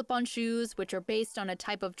 simple slip-on shoes which are based on a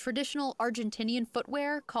type of traditional Argentinian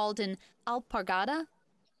footwear called an alpargata.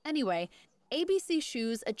 Anyway, ABC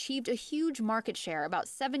Shoes achieved a huge market share about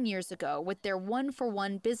 7 years ago with their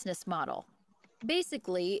one-for-one business model.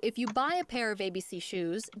 Basically, if you buy a pair of ABC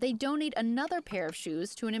shoes, they donate another pair of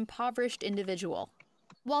shoes to an impoverished individual.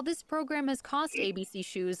 While this program has cost ABC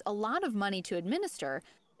Shoes a lot of money to administer,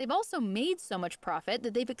 they've also made so much profit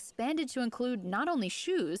that they've expanded to include not only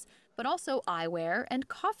shoes, but also eyewear and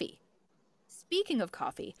coffee. Speaking of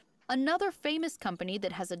coffee, another famous company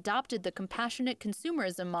that has adopted the compassionate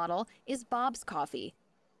consumerism model is Bob's Coffee.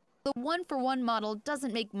 The one-for-one model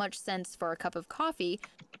doesn't make much sense for a cup of coffee,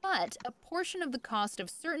 but a portion of the cost of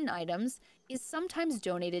certain items is sometimes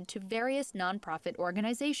donated to various nonprofit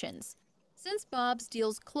organizations. Since Bob's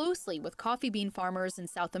deals closely with coffee bean farmers in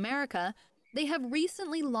South America, they have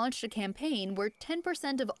recently launched a campaign where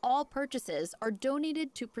 10% of all purchases are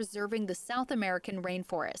donated to preserving the South American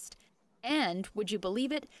rainforest. And, would you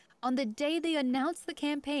believe it, on the day they announced the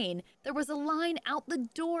campaign, there was a line out the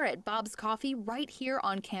door at Bob's Coffee right here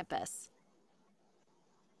on campus.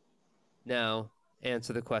 Now,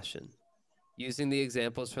 answer the question. Using the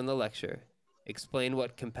examples from the lecture, explain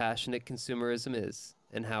what compassionate consumerism is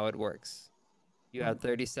and how it works. You have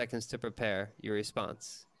 30 seconds to prepare your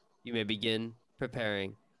response. You may begin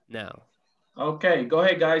preparing now. Okay, go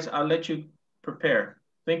ahead, guys. I'll let you prepare.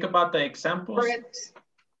 Think about the examples.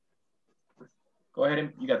 Go ahead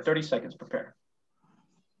and you got 30 seconds, prepare.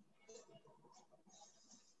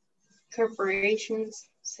 Corporations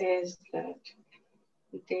says that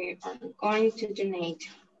they are going to donate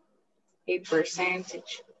a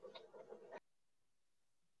percentage.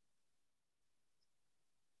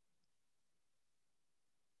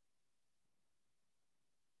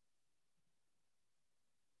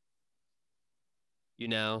 You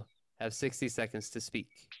now have 60 seconds to speak.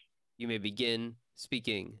 You may begin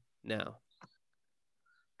speaking now.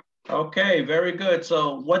 Okay, very good.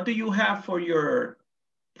 So what do you have for your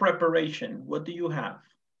preparation? What do you have?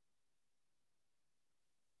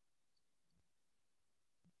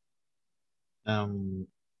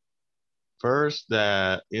 First,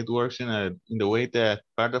 that it works in the way that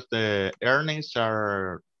part of the earnings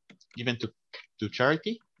are given to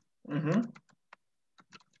charity. Mm-hmm.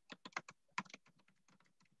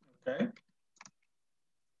 Okay.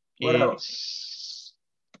 What else?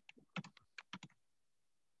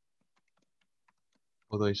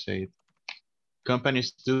 How do I say it?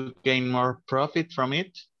 Companies do gain more profit from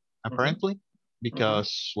it, apparently,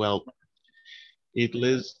 because, well, it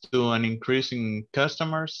leads to an increase in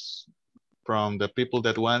customers from the people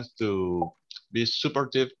that want to be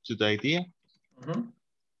supportive to the idea.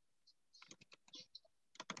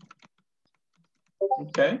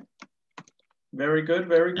 Okay. Very good,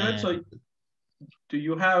 very good. So do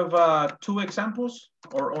you have 2 examples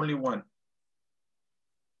or only 1?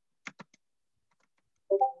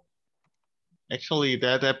 Actually,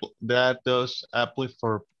 that does apply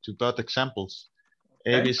to both examples.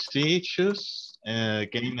 Okay. ABC shoes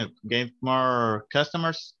gain more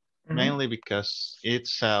customers, mainly because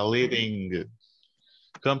it's a leading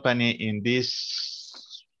company in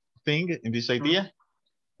this thing, in this idea.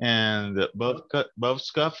 And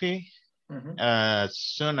Bob's Coffee, as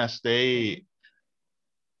soon as they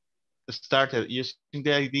started using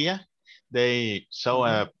the idea, they saw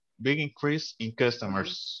a big increase in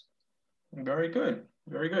customers. Very good,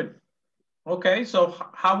 very good. Okay, so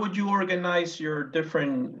how would you organize your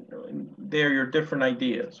different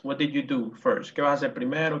ideas? What did you do first? ¿Qué vas a hacer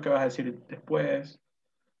primero? ¿Qué vas a decir después?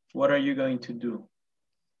 What are you going to do?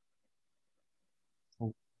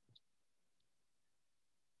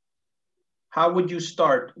 How would you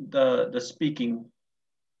start the speaking?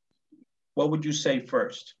 What would you say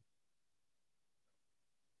first?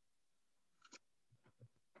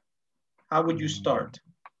 How would you start?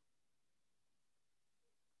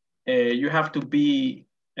 You have to be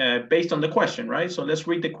based on the question, right? So let's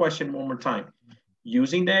read the question one more time.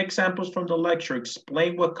 Using the examples from the lecture,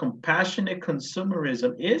 explain what compassionate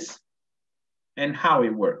consumerism is and how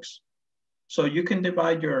it works. So you can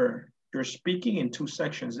divide your speaking in 2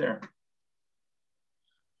 sections there.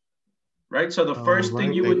 Right, so the first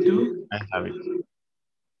thing you would do, I have it.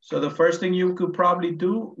 So the first thing you could probably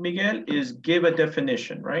do, Miguel, is give a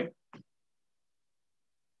definition, right?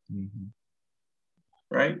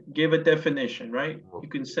 Right, give a definition, right? You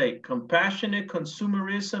can say compassionate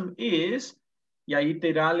consumerism is, y ahí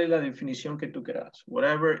te dale la definición que tú quieras,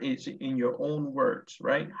 whatever is in your own words,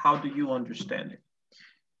 right? How do you understand it?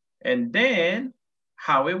 And then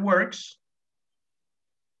how it works.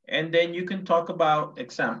 And then you can talk about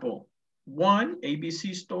example 1,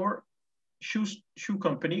 ABC store, shoe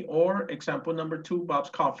company, or example number 2, Bob's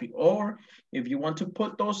Coffee. Or if you want to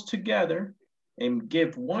put those together and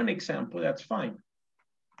give 1 example, that's fine.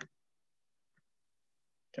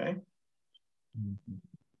 Okay.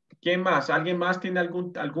 ¿Quién más? ¿Alguien más tiene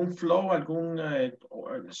algún flow, algún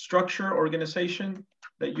structure, organization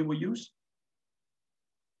that you will use?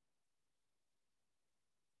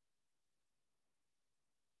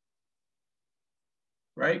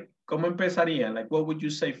 Right? ¿Cómo empezaría? Like, what would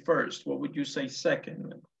you say first? What would you say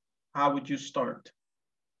second? How would you start?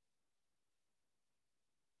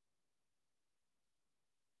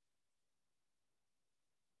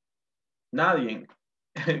 Nadie.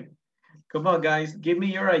 Come on, guys, give me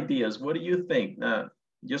your ideas. What do you think?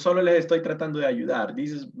 Yo solo les estoy tratando de ayudar.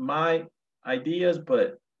 This is my ideas,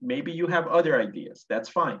 but maybe you have other ideas. That's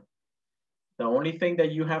fine. The only thing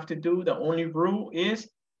that you have to do, the only rule is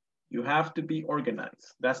you have to be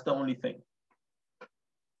organized. That's the only thing.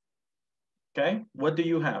 Okay, what do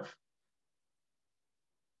you have?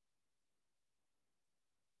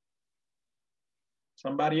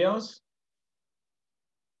 Somebody else?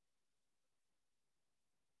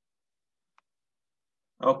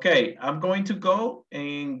 Okay, I'm going to go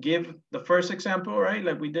and give the first example, right?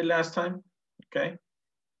 Like we did last time, okay?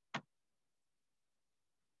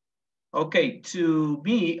 Okay, to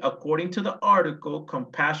me, according to the article,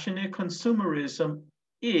 compassionate consumerism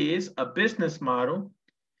is a business model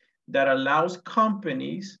that allows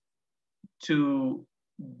companies to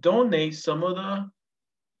donate some of the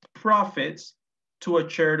profits to a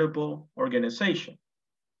charitable organization.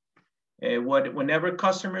 Whenever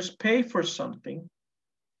customers pay for something,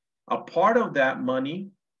 a part of that money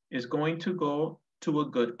is going to go to a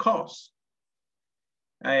good cause.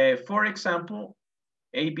 For example,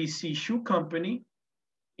 ABC Shoe Company,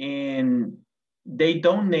 and they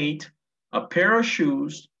donate a pair of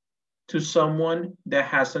shoes to someone that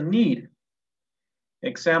has a need.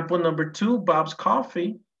 Example number 2, Bob's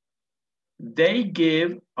Coffee, they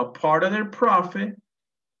give a part of their profit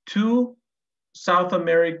to South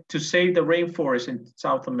America to save the rainforest in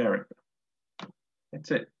South America.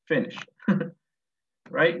 That's it, finished.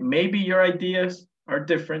 Right? Maybe your ideas are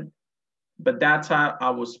different, but that's how I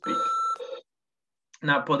will speak.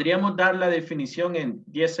 Now, podríamos dar la definición en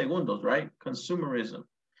 10 segundos, right? Consumerism,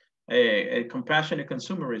 compassionate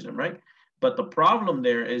consumerism, right? But the problem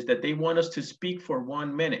there is that they want us to speak for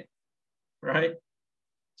 1 minute, right?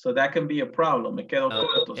 So that can be a problem. Me quedo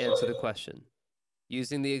corto. Answer the question.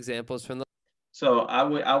 Using the examples from the... So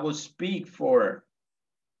I would speak for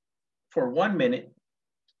 1 minute,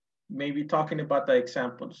 maybe talking about the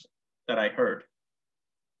examples that I heard.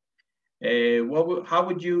 How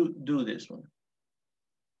would you do this one?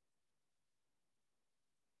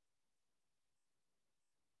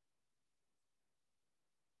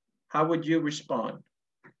 How would you respond?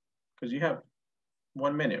 Because you have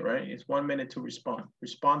 1 minute, right? It's 1 minute to respond.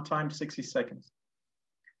 Respond time, 60 seconds.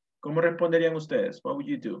 ¿Cómo responderían ustedes? What would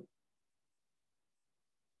you do?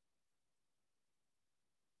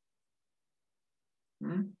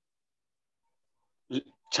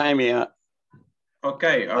 Chime in.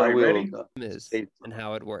 Okay, all right, ready? And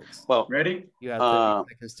how it works. Well, ready? You have 30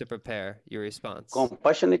 seconds to prepare your response.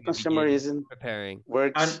 Compassionate consumerism preparing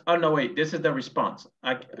works. Oh, no, wait, this is the response.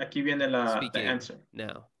 Aquí viene the answer.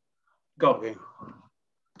 Now. Go.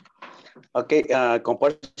 Okay,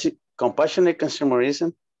 compassionate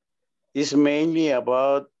consumerism is mainly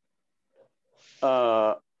about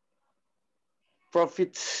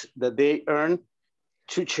profits that they earn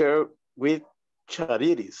to share with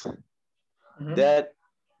charities that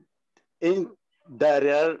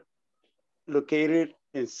are located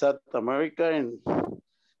in South America and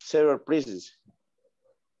several places.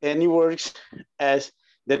 And it works as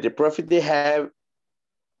that the profit they have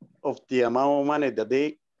of the amount of money that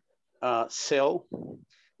they sell,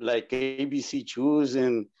 like ABC Shoes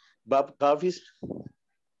and Bob Coffees,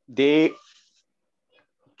 they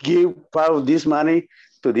give part of this money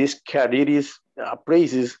to these charities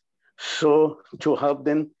places, so to help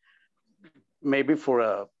them maybe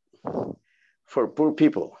for poor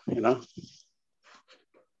people, you know.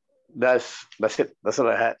 That's it. That's all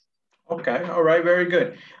I had. Okay, all right, very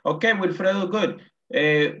good. Okay, Wilfredo, good.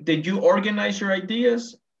 Did you organize your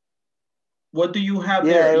ideas? What do you have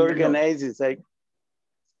there? Yeah, I organized it.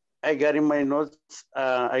 I got in my notes,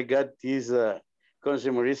 I got this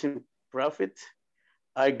consumerism profit.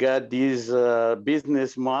 I got this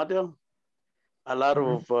business model, a lot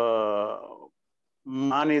of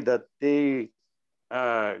money that they,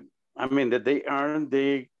 that they earn,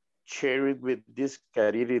 they share it with these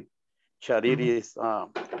charities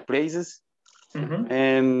places.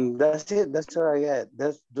 And that's it. That's all I got.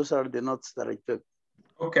 Those are the notes that I took.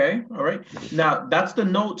 Okay, all right. Now, that's the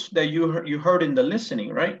notes that you heard in the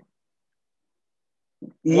listening, right?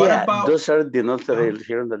 What about, those are the notes that I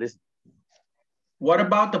hear in the list. What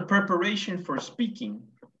about the preparation for speaking?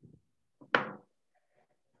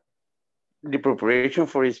 the preparation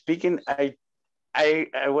for speaking, I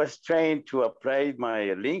was trying to apply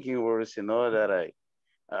my linking words, you know, that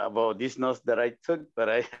about these notes that I took, but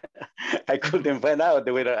I couldn't find out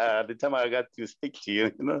the time I got to speak to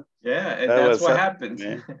you, you know. Yeah, and that's what happens.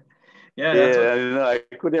 Yeah, that's what... you know, I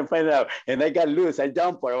couldn't find out, and I got loose. I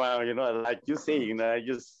jump around, you know, like you say, you know, I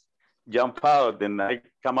just jump out and I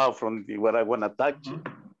come out from what I want to touch.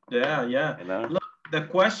 Yeah. You know? Look, the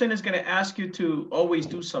question is going to ask you to always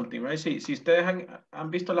do something, right? Si ustedes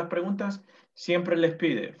han visto las preguntas, siempre les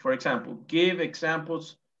pide, for example, give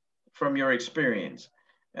examples from your experience.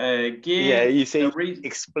 Yeah, you say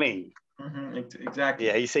explain. Exactly.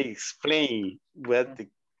 Yeah, you say explain what the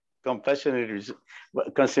compassionate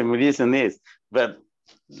consumerism is, but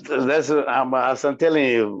that's as I'm telling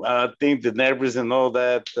you, I think the nervous and all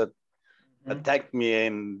that attacked me,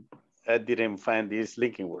 and I didn't find these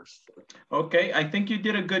linking words. Okay, I think you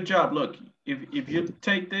did a good job. Look, if you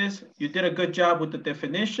take this, you did a good job with the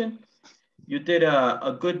definition. You did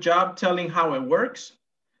a good job telling how it works,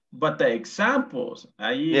 but the examples,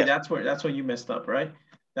 that's when you messed up, right?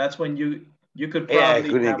 That's when you could probably I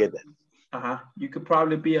couldn't get that. You could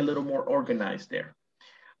probably be a little more organized there.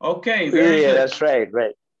 Okay, very good. That's right.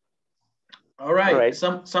 All right.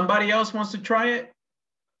 Somebody else wants to try it?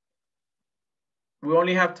 We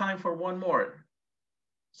only have time for one more.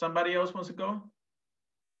 Somebody else wants to go?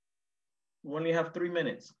 We only have 3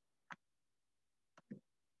 minutes.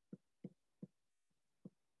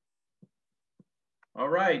 All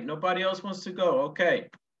right, nobody else wants to go. Okay.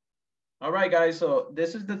 All right, guys, so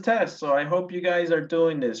this is the test. So I hope you guys are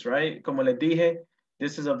doing this, right? Como les dije,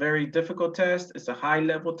 this is a very difficult test. It's a high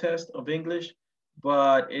level test of English,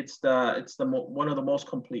 but it's one of the most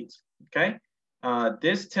complete, okay?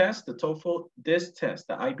 This test, the TOEFL, this test,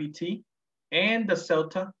 the IBT, and the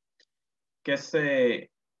CELTA, que es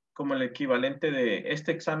como el equivalente de este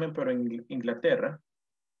examen, pero en Inglaterra.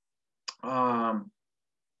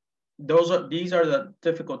 These are the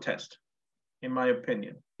difficult tests, in my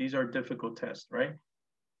opinion. These are difficult tests, right?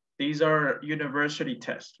 These are university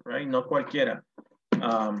tests, right? No cualquiera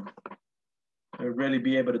will really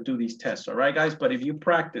be able to do these tests, all right, guys? But if you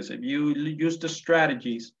practice, if you use the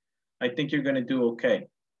strategies, I think you're gonna do okay,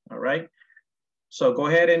 all right? So go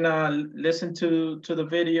ahead and listen to the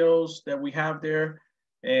videos that we have there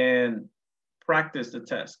and practice the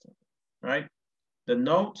test, right? The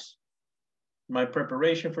notes, my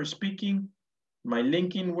preparation for speaking, my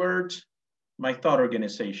linking words, my thought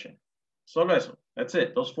organization. Solo eso, that's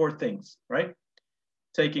it, those 4 things, right?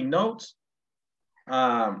 Taking notes,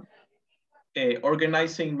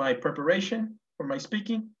 organizing my preparation for my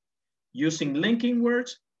speaking, using linking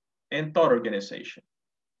words, and thought organization.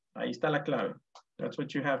 Ahí está la clave. That's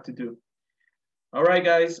what you have to do. All right,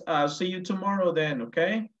 guys, I'll see you tomorrow then,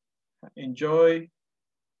 okay? Enjoy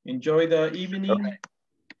the evening.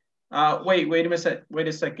 Wait a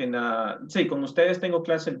second. Sí, con ustedes tengo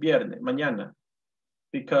clase el viernes, mañana,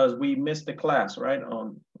 because we missed the class, right,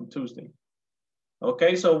 on Tuesday.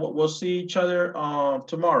 Okay, so we'll see each other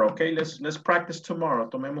tomorrow, okay? Let's practice tomorrow.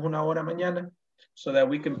 Tomemos una hora mañana so that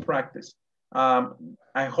we can practice.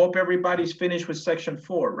 I hope everybody's finished with section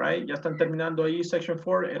 4, right? Ya están terminando ahí section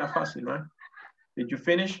 4. Era fácil, right? Did you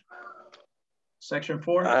finish section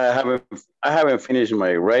 4? I haven't finished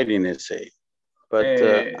my writing essay, but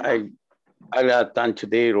I got time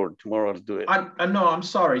today or tomorrow to do it. No, I'm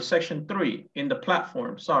sorry, section 3 in the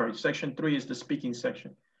platform. Sorry, section 3 is the speaking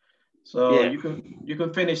section. So you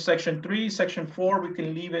can finish section 3, section 4. We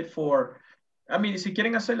can leave it for. I mean, si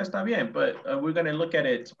quieren hacerla está bien, but we're gonna look at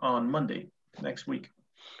it on Monday next week.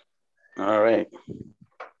 All right.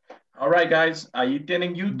 All right, guys. Ahí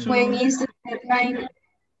tienen YouTube. When is the deadline?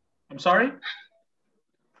 I'm sorry?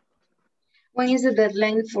 When is the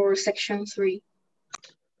deadline for section 3?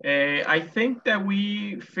 I think that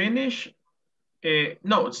we finish.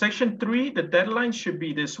 No, section 3, the deadline should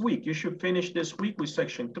be this week. You should finish this week with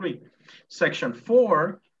section 3. Section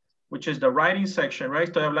 4, which is the writing section, right?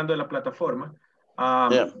 Estoy hablando de la plataforma.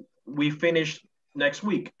 We finish next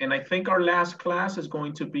week. And I think our last class is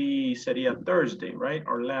going to be, sería Thursday, right?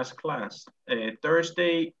 Our last class.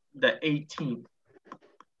 Thursday, the 18th.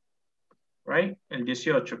 Right? El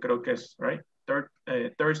 18, creo que es, right?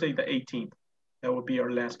 Thursday, the 18th. That will be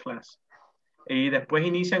our last class. Y después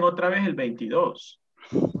inician otra vez el 22.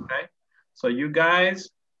 Okay? So you guys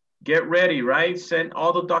get ready, right? Send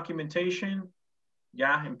all the documentation.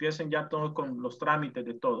 Ya empiecen ya todo con los trámites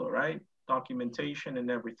de todo, right? Documentation and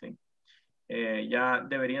everything. Ya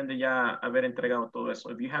deberían de ya haber entregado todo eso.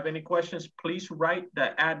 If you have any questions, please write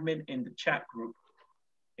the admin in the chat group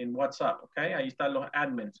in WhatsApp, okay? Ahí están los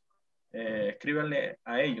admins. Escríbanle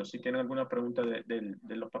a ellos si tienen alguna pregunta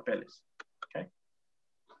de los papeles. Okay.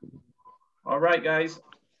 All right, guys.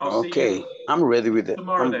 I'll see you I'm ready with it.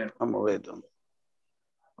 tomorrow then. I'm ready.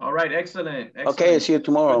 All right, excellent. Okay, see you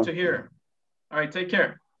tomorrow. Good to hear. All right, take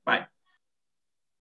care.